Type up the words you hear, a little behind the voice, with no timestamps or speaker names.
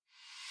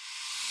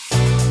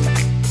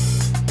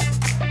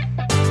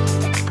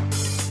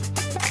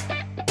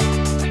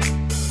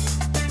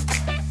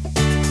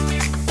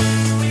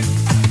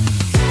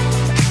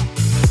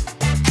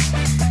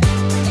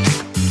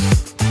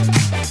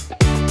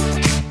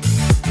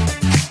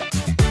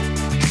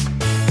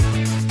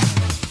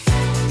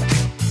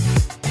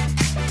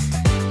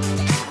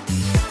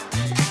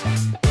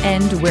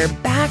And we're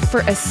back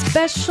for a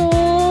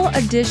special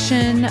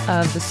edition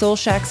of the Soul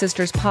Shack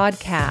Sisters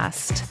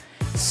podcast.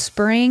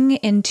 Spring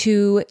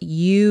into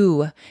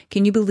you.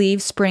 Can you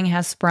believe spring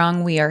has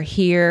sprung? We are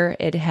here.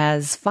 It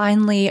has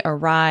finally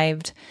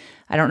arrived.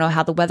 I don't know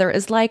how the weather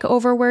is like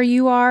over where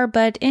you are,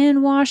 but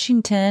in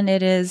Washington,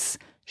 it is,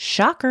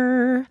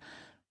 shocker,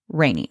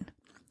 raining.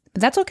 But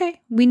that's okay.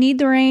 We need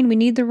the rain. We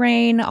need the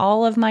rain.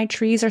 All of my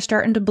trees are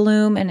starting to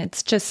bloom, and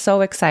it's just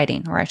so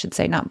exciting. Or I should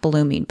say not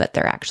blooming, but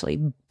they're actually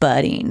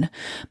budding.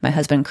 My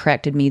husband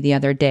corrected me the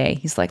other day.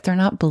 He's like, they're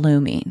not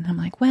blooming. I'm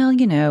like, well,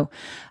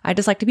 I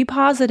just like to be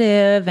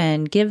positive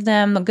and give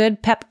them a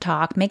good pep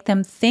talk, make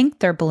them think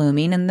they're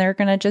blooming, and they're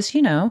going to just,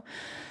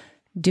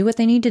 do what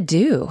they need to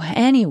do.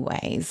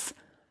 Anyways,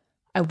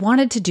 I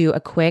wanted to do a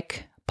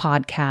quick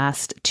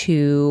podcast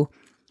to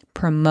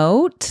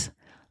promote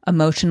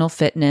Emotional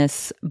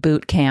Fitness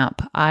Boot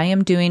Camp. I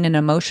am doing an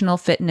Emotional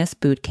Fitness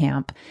Boot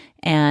Camp.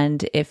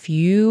 And if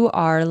you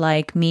are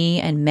like me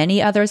and many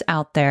others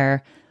out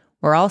there,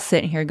 we're all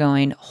sitting here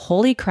going,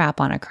 holy crap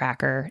on a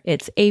cracker.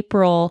 It's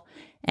April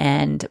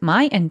and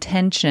my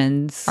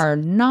intentions are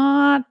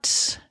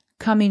not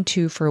coming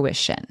to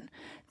fruition.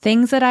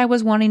 Things that I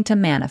was wanting to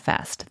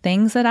manifest,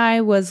 things that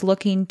I was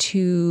looking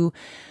to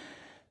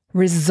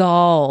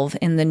resolve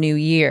in the new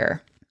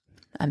year.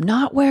 I'm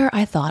not where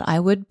I thought I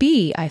would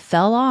be. I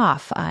fell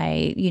off.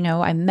 I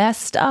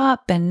messed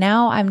up, and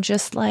now I'm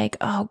just like,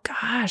 oh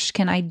gosh,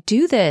 can I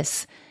do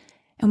this?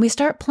 And we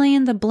start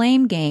playing the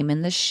blame game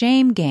and the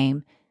shame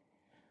game.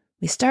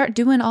 We start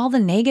doing all the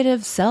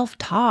negative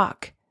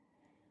self-talk.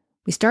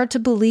 We start to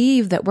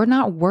believe that we're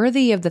not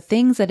worthy of the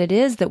things that it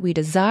is that we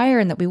desire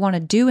and that we want to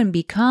do and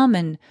become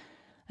and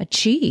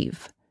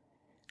achieve.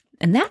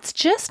 And that's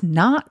just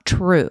not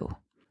true.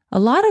 A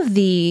lot of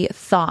the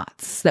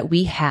thoughts that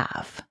we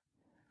have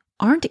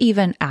aren't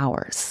even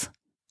ours.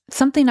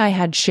 Something I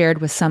had shared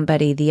with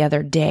somebody the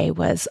other day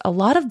was a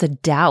lot of the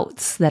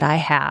doubts that I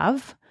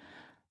have,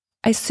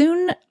 I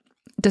soon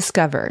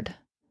discovered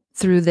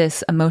through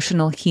this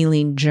emotional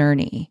healing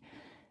journey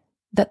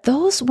that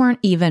those weren't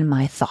even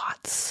my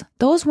thoughts.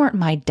 Those weren't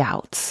my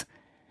doubts.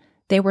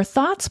 They were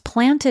thoughts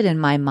planted in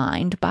my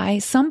mind by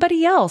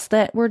somebody else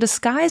that were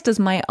disguised as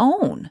my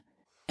own.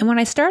 And when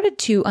I started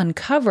to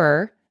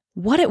uncover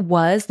what it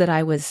was that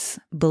I was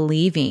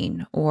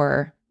believing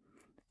or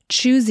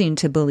choosing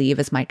to believe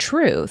as my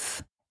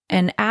truth,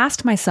 and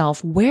asked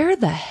myself, where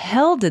the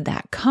hell did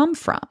that come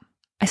from?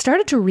 I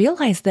started to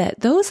realize that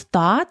those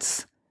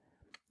thoughts,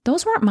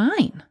 those weren't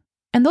mine,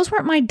 and those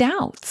weren't my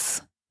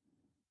doubts,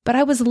 but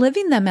I was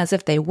living them as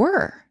if they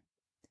were.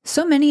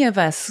 So many of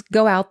us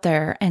go out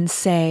there and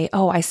say,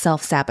 oh, I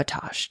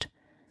self-sabotaged.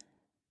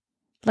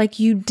 Like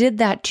you did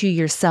that to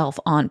yourself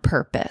on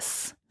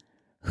purpose.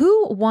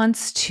 Who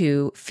wants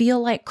to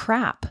feel like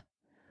crap?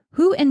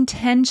 Who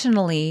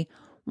intentionally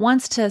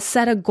wants to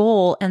set a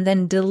goal and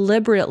then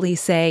deliberately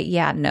say,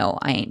 yeah, no,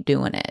 I ain't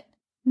doing it?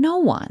 No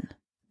one.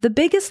 The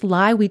biggest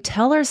lie we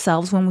tell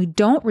ourselves when we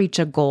don't reach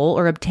a goal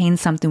or obtain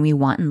something we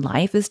want in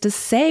life is to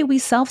say we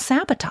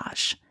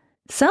self-sabotage.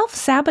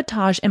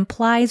 Self-sabotage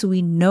implies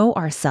we know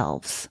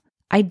ourselves.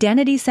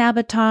 Identity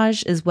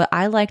sabotage is what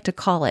I like to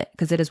call it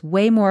because it is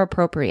way more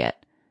appropriate.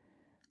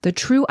 The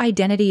true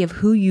identity of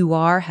who you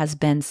are has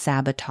been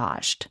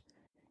sabotaged.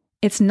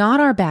 It's not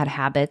our bad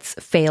habits,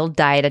 failed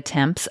diet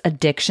attempts,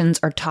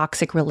 addictions, or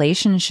toxic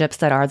relationships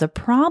that are the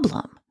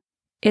problem.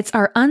 It's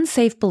our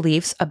unsafe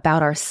beliefs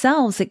about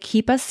ourselves that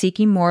keep us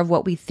seeking more of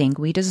what we think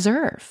we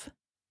deserve.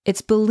 It's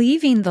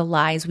believing the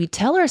lies we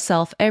tell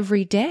ourselves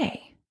every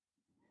day.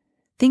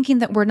 Thinking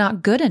that we're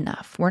not good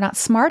enough, we're not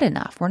smart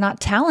enough, we're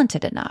not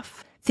talented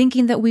enough.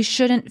 Thinking that we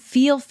shouldn't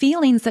feel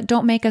feelings that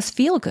don't make us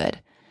feel good.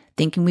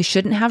 Thinking we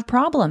shouldn't have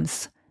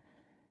problems.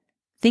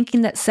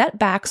 Thinking that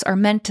setbacks are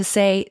meant to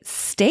say,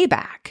 stay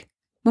back.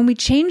 When we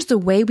change the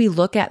way we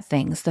look at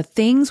things, the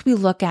things we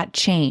look at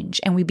change,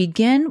 and we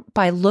begin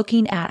by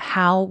looking at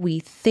how we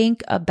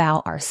think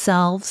about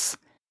ourselves,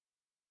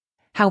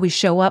 how we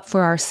show up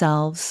for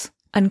ourselves,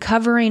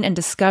 uncovering and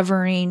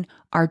discovering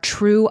our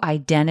true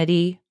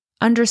identity,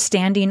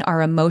 understanding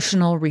our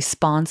emotional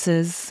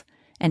responses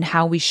and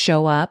how we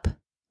show up.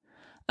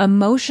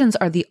 Emotions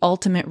are the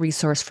ultimate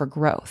resource for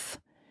growth.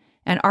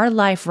 And our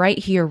life right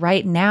here,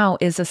 right now,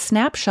 is a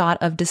snapshot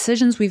of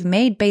decisions we've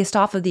made based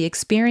off of the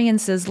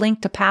experiences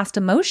linked to past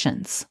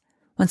emotions.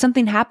 When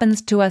something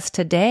happens to us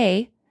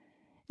today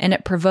and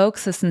it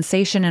provokes a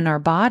sensation in our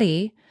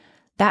body,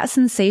 that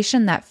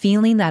sensation, that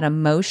feeling, that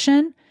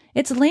emotion,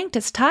 it's linked,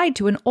 it's tied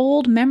to an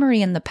old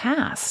memory in the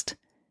past.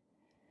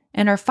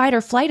 And our fight or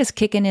flight is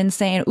kicking in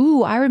saying,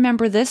 ooh, I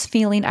remember this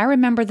feeling, I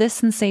remember this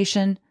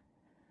sensation.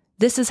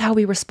 This is how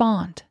we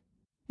respond.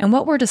 And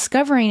what we're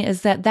discovering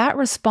is that that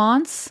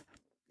response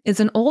is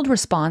an old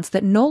response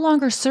that no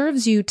longer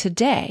serves you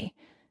today.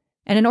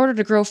 And in order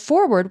to grow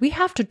forward, we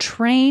have to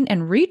train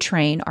and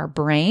retrain our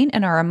brain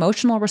and our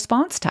emotional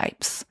response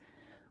types.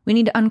 We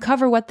need to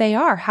uncover what they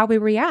are, how we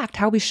react,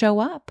 how we show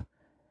up.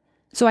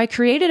 So I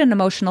created an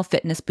emotional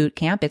fitness boot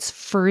camp. It's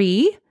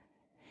free.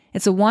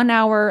 It's a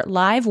 1-hour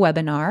live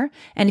webinar.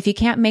 And if you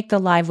can't make the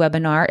live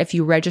webinar, if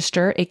you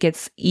register, it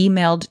gets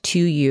emailed to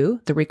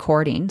you, the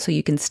recording, so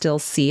you can still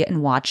see it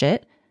and watch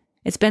it.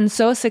 It's been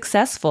so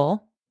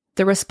successful.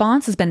 The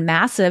response has been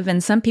massive.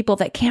 And some people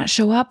that can't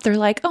show up, they're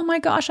like, oh my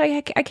gosh,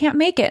 I can't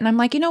make it. And I'm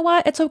like, you know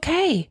what? It's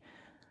okay.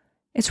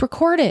 It's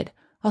recorded.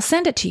 I'll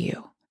send it to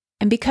you.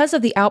 And because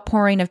of the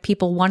outpouring of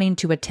people wanting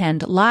to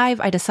attend live,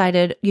 I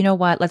decided, you know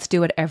what, let's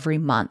do it every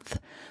month,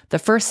 the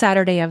first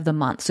Saturday of the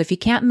month. So if you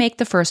can't make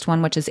the first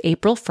one, which is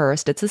April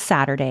 1st, it's a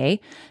Saturday.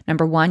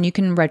 Number one, you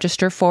can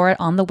register for it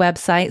on the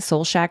website,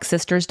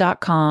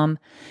 soulshacksisters.com.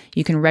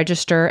 You can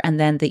register and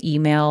then the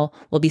email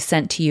will be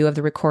sent to you of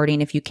the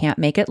recording if you can't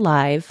make it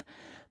live.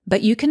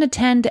 But you can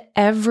attend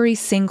every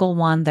single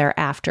one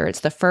thereafter. It's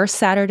the first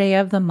Saturday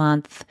of the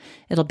month.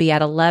 It'll be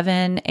at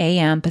 11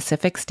 a.m.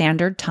 Pacific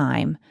Standard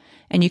Time.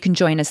 And you can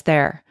join us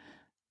there.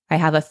 I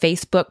have a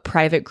Facebook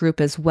private group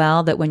as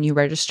well that when you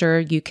register,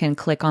 you can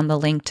click on the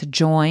link to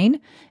join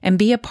and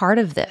be a part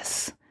of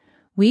this.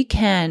 We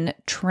can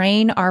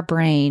train our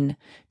brain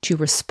to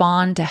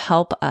respond to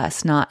help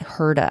us, not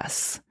hurt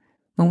us.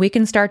 When we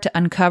can start to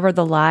uncover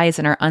the lies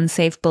and our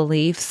unsafe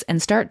beliefs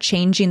and start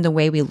changing the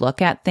way we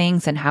look at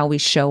things and how we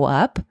show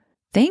up,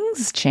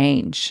 things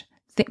change.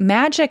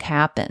 Magic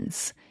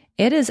happens.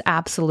 It is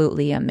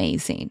absolutely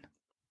amazing.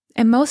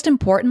 And most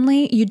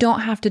importantly, you don't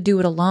have to do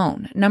it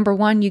alone. Number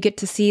one, you get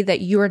to see that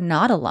you are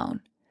not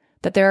alone,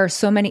 that there are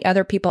so many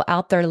other people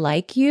out there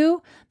like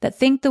you that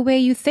think the way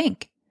you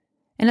think.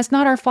 And it's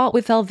not our fault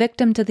we fell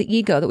victim to the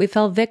ego, that we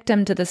fell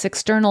victim to this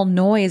external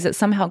noise that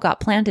somehow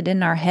got planted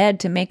in our head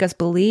to make us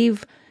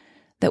believe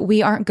that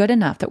we aren't good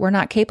enough, that we're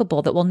not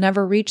capable, that we'll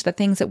never reach the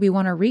things that we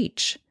want to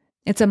reach.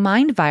 It's a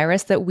mind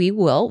virus that we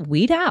will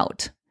weed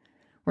out.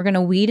 We're going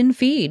to weed and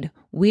feed,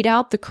 weed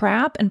out the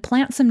crap and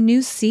plant some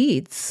new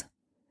seeds.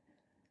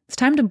 It's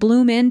time to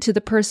bloom into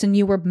the person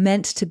you were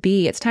meant to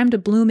be. It's time to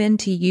bloom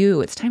into you.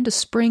 It's time to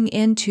spring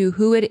into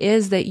who it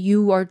is that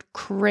you are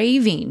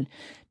craving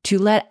to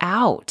let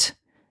out.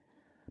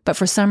 But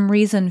for some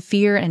reason,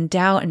 fear and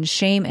doubt and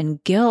shame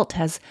and guilt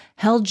has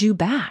held you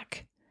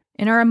back.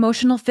 In our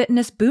emotional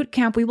fitness boot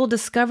camp, we will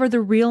discover the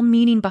real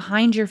meaning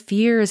behind your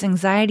fears,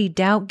 anxiety,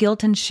 doubt,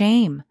 guilt, and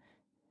shame.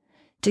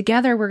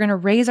 Together, we're going to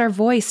raise our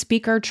voice,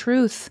 speak our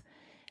truth,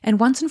 and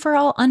once and for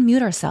all,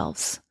 unmute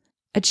ourselves.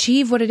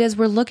 Achieve what it is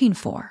we're looking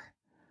for.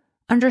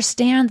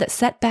 Understand that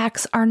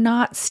setbacks are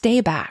not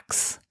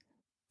staybacks.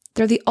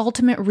 They're the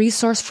ultimate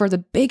resource for the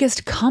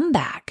biggest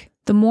comeback.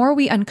 The more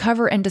we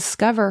uncover and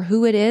discover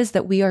who it is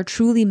that we are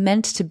truly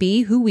meant to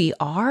be, who we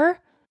are,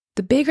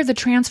 the bigger the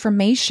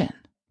transformation.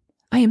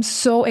 I am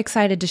so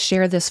excited to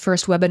share this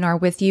first webinar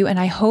with you, and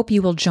I hope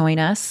you will join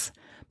us.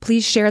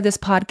 Please share this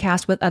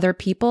podcast with other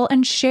people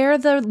and share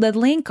the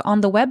link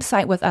on the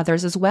website with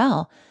others as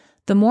well.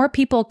 The more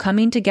people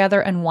coming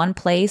together in one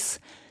place,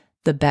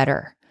 the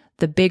better.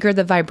 The bigger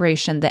the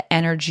vibration, the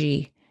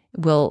energy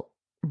will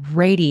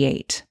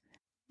radiate.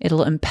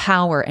 It'll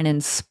empower and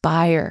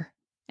inspire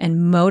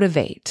and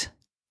motivate.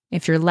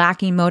 If you're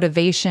lacking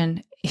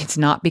motivation, it's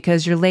not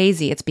because you're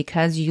lazy. It's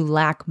because you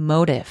lack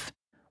motive.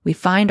 We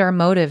find our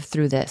motive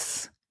through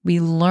this. We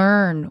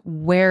learn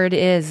where it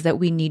is that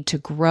we need to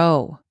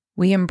grow.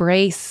 We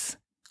embrace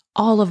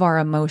all of our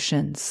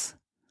emotions.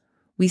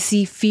 We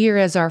see fear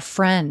as our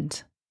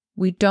friend.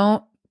 We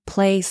don't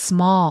play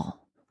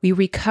small. We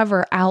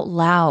recover out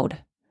loud.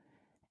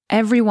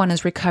 Everyone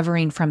is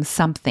recovering from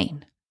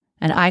something,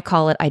 and I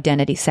call it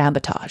identity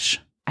sabotage.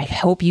 I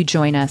hope you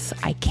join us.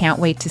 I can't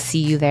wait to see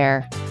you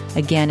there.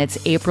 Again,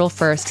 it's April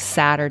 1st,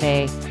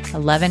 Saturday,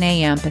 11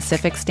 a.m.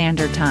 Pacific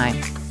Standard Time.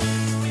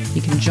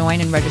 You can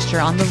join and register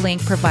on the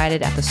link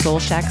provided at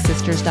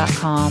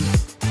thesoulshacksisters.com.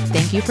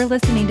 Thank you for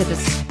listening to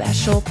this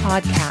special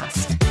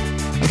podcast.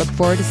 I look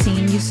forward to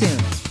seeing you soon.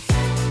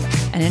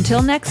 And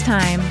until next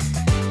time,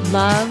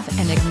 love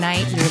and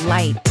ignite your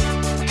light.